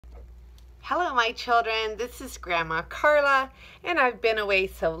Hello, my children. This is Grandma Carla, and I've been away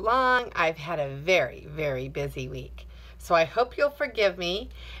so long. I've had a very, very busy week. So I hope you'll forgive me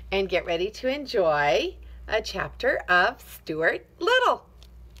and get ready to enjoy a chapter of Stuart Little.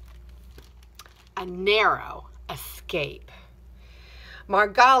 A narrow escape.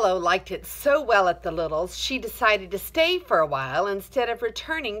 Margallo liked it so well at the Littles, she decided to stay for a while instead of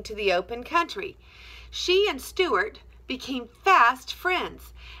returning to the open country. She and Stuart became fast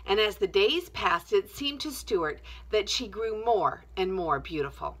friends, and as the days passed, it seemed to Stuart that she grew more and more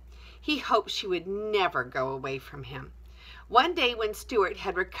beautiful. He hoped she would never go away from him. One day when Stuart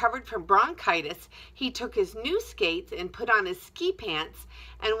had recovered from bronchitis, he took his new skates and put on his ski pants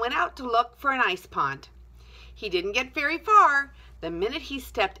and went out to look for an ice pond. He didn't get very far. The minute he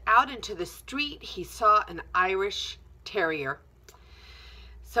stepped out into the street, he saw an Irish terrier.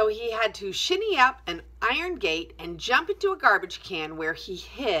 So he had to shinny up an iron gate and jump into a garbage can where he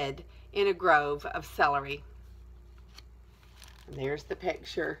hid in a grove of celery. And there's the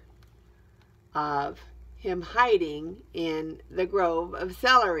picture of him hiding in the grove of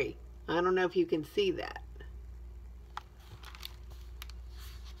celery. I don't know if you can see that.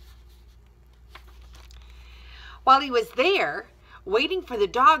 While he was there, waiting for the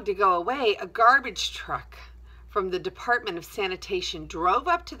dog to go away, a garbage truck from the Department of Sanitation drove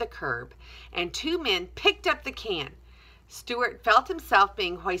up to the curb, and two men picked up the can. Stuart felt himself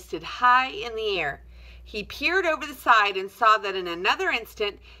being hoisted high in the air. He peered over the side and saw that in another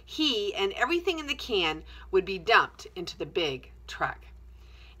instant, he and everything in the can would be dumped into the big truck.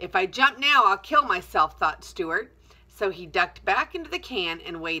 If I jump now, I'll kill myself, thought Stuart. So he ducked back into the can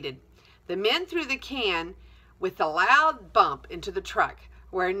and waited. The men threw the can with a loud bump into the truck,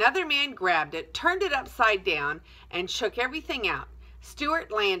 where another man grabbed it, turned it upside down, and shook everything out. Stuart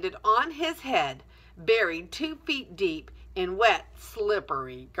landed on his head, buried 2 feet deep in wet,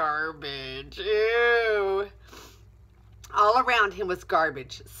 slippery garbage. Ew! All around him was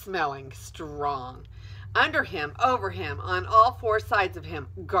garbage, smelling strong. Under him, over him, on all 4 sides of him,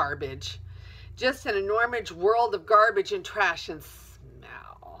 garbage. Just an enormous world of garbage and trash and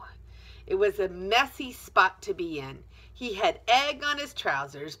smell. It was a messy spot to be in. He had egg on his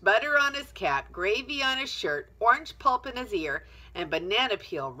trousers, butter on his cap, gravy on his shirt, orange pulp in his ear, and banana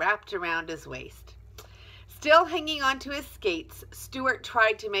peel wrapped around his waist. Still hanging onto his skates, Stuart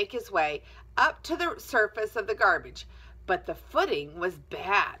tried to make his way up to the surface of the garbage, but the footing was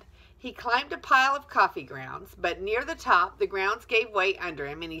bad. He climbed a pile of coffee grounds, but near the top, the grounds gave way under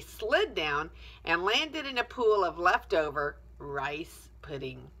him, and he slid down and landed in a pool of leftover rice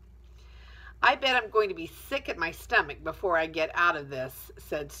pudding. I bet I'm going to be sick at my stomach before I get out of this,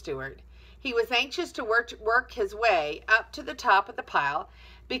 said Stuart. He was anxious to work his way up to the top of the pile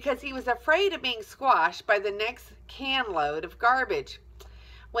because he was afraid of being squashed by the next can load of garbage.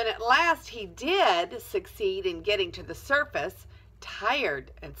 When at last he did succeed in getting to the surface,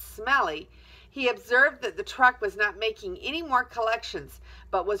 tired and smelly, he observed that the truck was not making any more collections,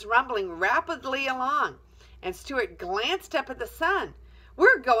 but was rumbling rapidly along, and Stuart glanced up at the sun.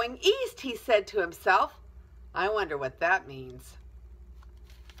 "We're going east," he said to himself. I wonder what that means.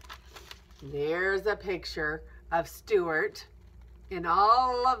 There's a picture of Stuart in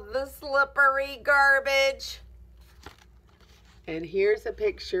all of the slippery garbage. And here's a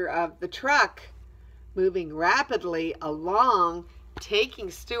picture of the truck moving rapidly along, taking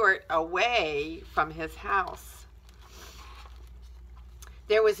Stuart away from his house.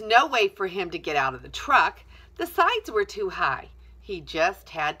 There was no way for him to get out of the truck. The sides were too high. He just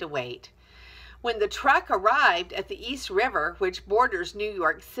had to wait. When the truck arrived at the East River, which borders New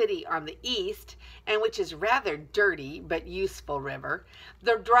York City on the east, and which is rather dirty but useful river,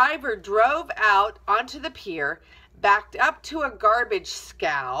 the driver drove out onto the pier, backed up to a garbage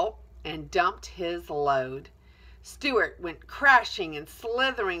scow, and dumped his load. Stuart went crashing and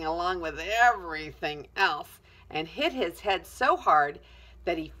slithering along with everything else, and hit his head so hard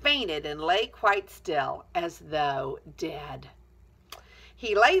that he fainted and lay quite still, as though dead.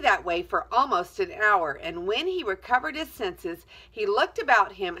 He lay that way for almost an hour, and when he recovered his senses, he looked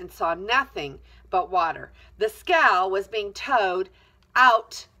about him and saw nothing but water. The scow was being towed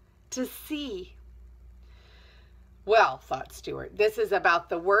out to sea. Well, thought Stuart, this is about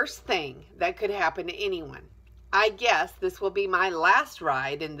the worst thing that could happen to anyone. I guess this will be my last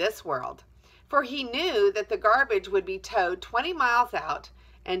ride in this world. For he knew that the garbage would be towed 20 miles out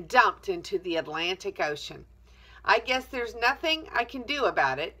and dumped into the Atlantic Ocean. I guess there's nothing I can do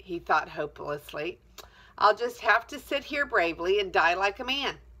about it, he thought hopelessly. I'll just have to sit here bravely and die like a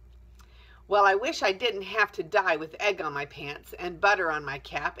man. Well, I wish I didn't have to die with egg on my pants and butter on my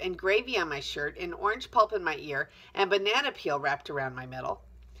cap and gravy on my shirt and orange pulp in my ear and banana peel wrapped around my middle.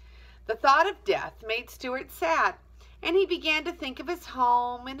 The thought of death made Stuart sad, and he began to think of his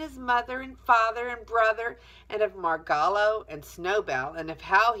home and his mother and father and brother, and of Margallo and Snowbell, and of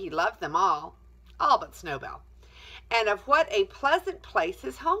how he loved them all but Snowbell, and of what a pleasant place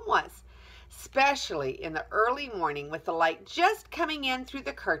his home was, especially in the early morning with the light just coming in through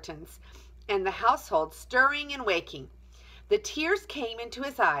the curtains and the household stirring and waking. The tears came into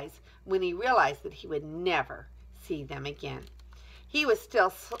his eyes when he realized that he would never see them again. He was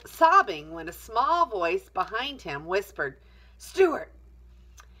still sobbing when a small voice behind him whispered, "Stuart!"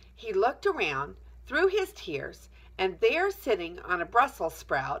 He looked around through his tears, and there, sitting on a Brussels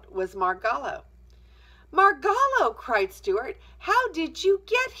sprout, was Margallo. "Margallo!" cried Stuart. "How did you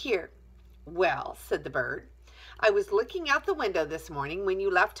get here?" "Well," said the bird, "I was looking out the window this morning when you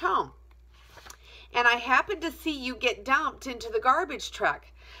left home, and I happened to see you get dumped into the garbage truck.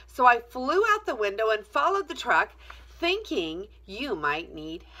 So I flew out the window and followed the truck, thinking you might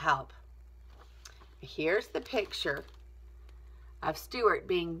need help." Here's the picture of Stuart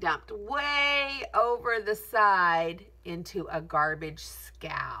being dumped way over the side into a garbage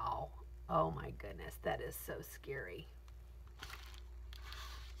scow. Oh my goodness, that is so scary.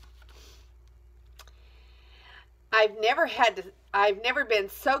 I've never been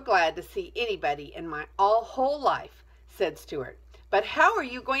so glad to see anybody in my whole life," said Stuart. "But how are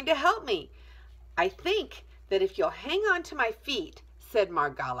you going to help me?" "I think that if you'll hang on to my feet," said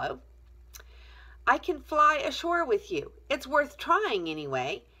Margallo, "I can fly ashore with you. It's worth trying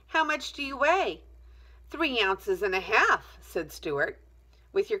anyway. How much do you weigh?" 3 ounces and a half, said Stuart.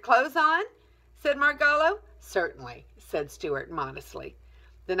 "With your clothes on?" said Margallo. "Certainly," said Stuart modestly.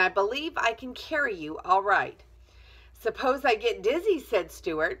 "Then I believe I can carry you all right." "Suppose I get dizzy," said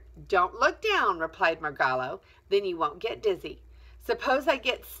Stuart. "Don't look down," replied Margallo. "Then you won't get dizzy." "Suppose I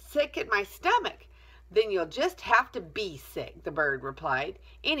get sick at my stomach." "Then you'll just have to be sick," the bird replied.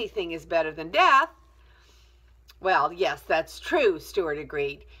 "Anything is better than death." "Well, yes, that's true," Stuart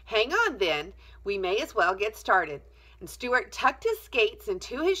agreed. "Hang on, then. We may as well get started." And Stuart tucked his skates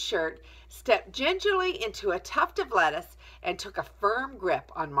into his shirt, stepped gingerly into a tuft of lettuce, and took a firm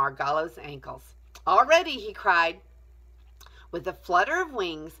grip on Margallo's ankles. "All ready," he cried. With a flutter of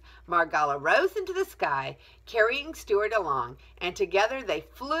wings, Margallo rose into the sky, carrying Stuart along, and together they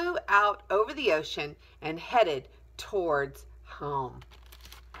flew out over the ocean and headed towards home.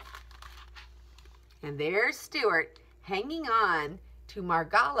 And there's Stuart hanging on to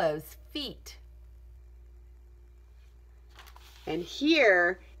Margallo's feet. And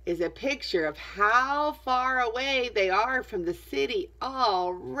here is a picture of how far away they are from the city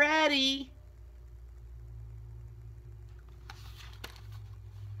already.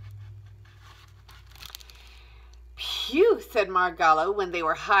 "Phew," said Margallo when they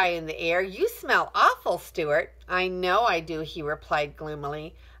were high in the air. "You smell awful, Stuart." "I know I do," he replied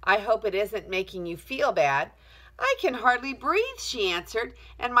gloomily. "I hope it isn't making you feel bad." "I can hardly breathe," she answered,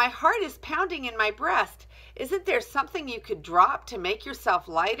 "and my heart is pounding in my breast. Isn't there something you could drop to make yourself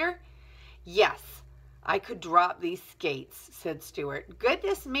lighter?" "Yes, I could drop these skates," said Stuart.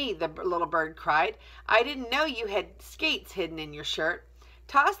 "Goodness me," the little bird cried. "I didn't know you had skates hidden in your shirt.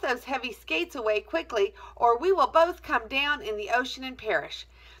 Toss those heavy skates away quickly, or we will both come down in the ocean and perish."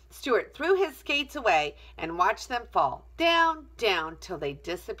 Stuart threw his skates away and watched them fall down, down, till they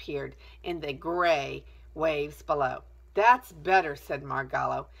disappeared in the gray waves below. "That's better," said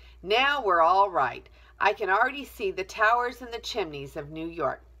Margallo. "Now we're all right. I can already see the towers and the chimneys of New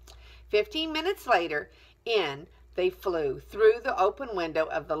York." 15 minutes later, in they flew through the open window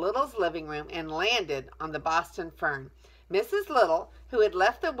of the Littles' living room and landed on the Boston Fern. Mrs. Little, who had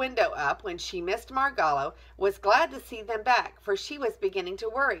left the window up when she missed Margallo, was glad to see them back, for she was beginning to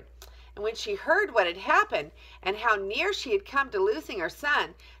worry. And when she heard what had happened and how near she had come to losing her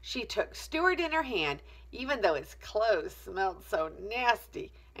son, she took Stuart in her hand, even though his clothes smelled so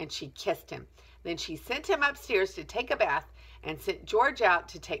nasty, and she kissed him. Then she sent him upstairs to take a bath and sent George out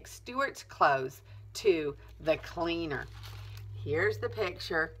to take Stuart's clothes to the cleaner. Here's the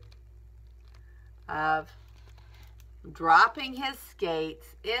picture of dropping his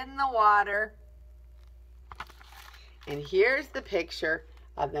skates in the water. And here's the picture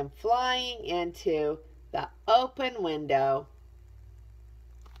of them flying into the open window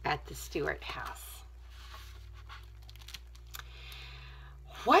at the Stuart house.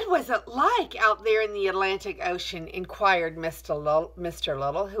 "What was it like out there in the Atlantic Ocean?" inquired Mr.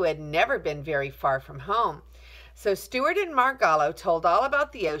 Little, who had never been very far from home. So Stuart and Margallo told all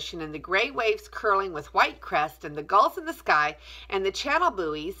about the ocean and the gray waves curling with white crest and the gulls in the sky and the channel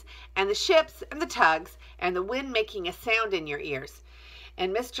buoys and the ships and the tugs and the wind making a sound in your ears.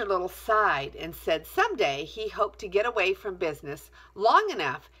 And Mr. Little sighed and said someday he hoped to get away from business long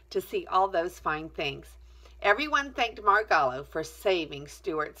enough to see all those fine things. Everyone thanked Margallo for saving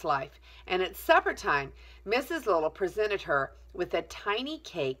Stuart's life, and at supper time, Mrs. Little presented her with a tiny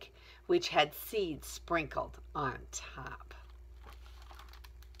cake which had seeds sprinkled on top.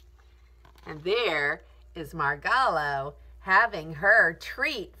 And there is Margallo having her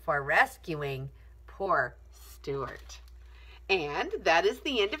treat for rescuing poor Stuart. And that is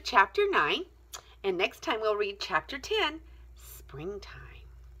the end of chapter 9. And next time we'll read chapter 10, Springtime.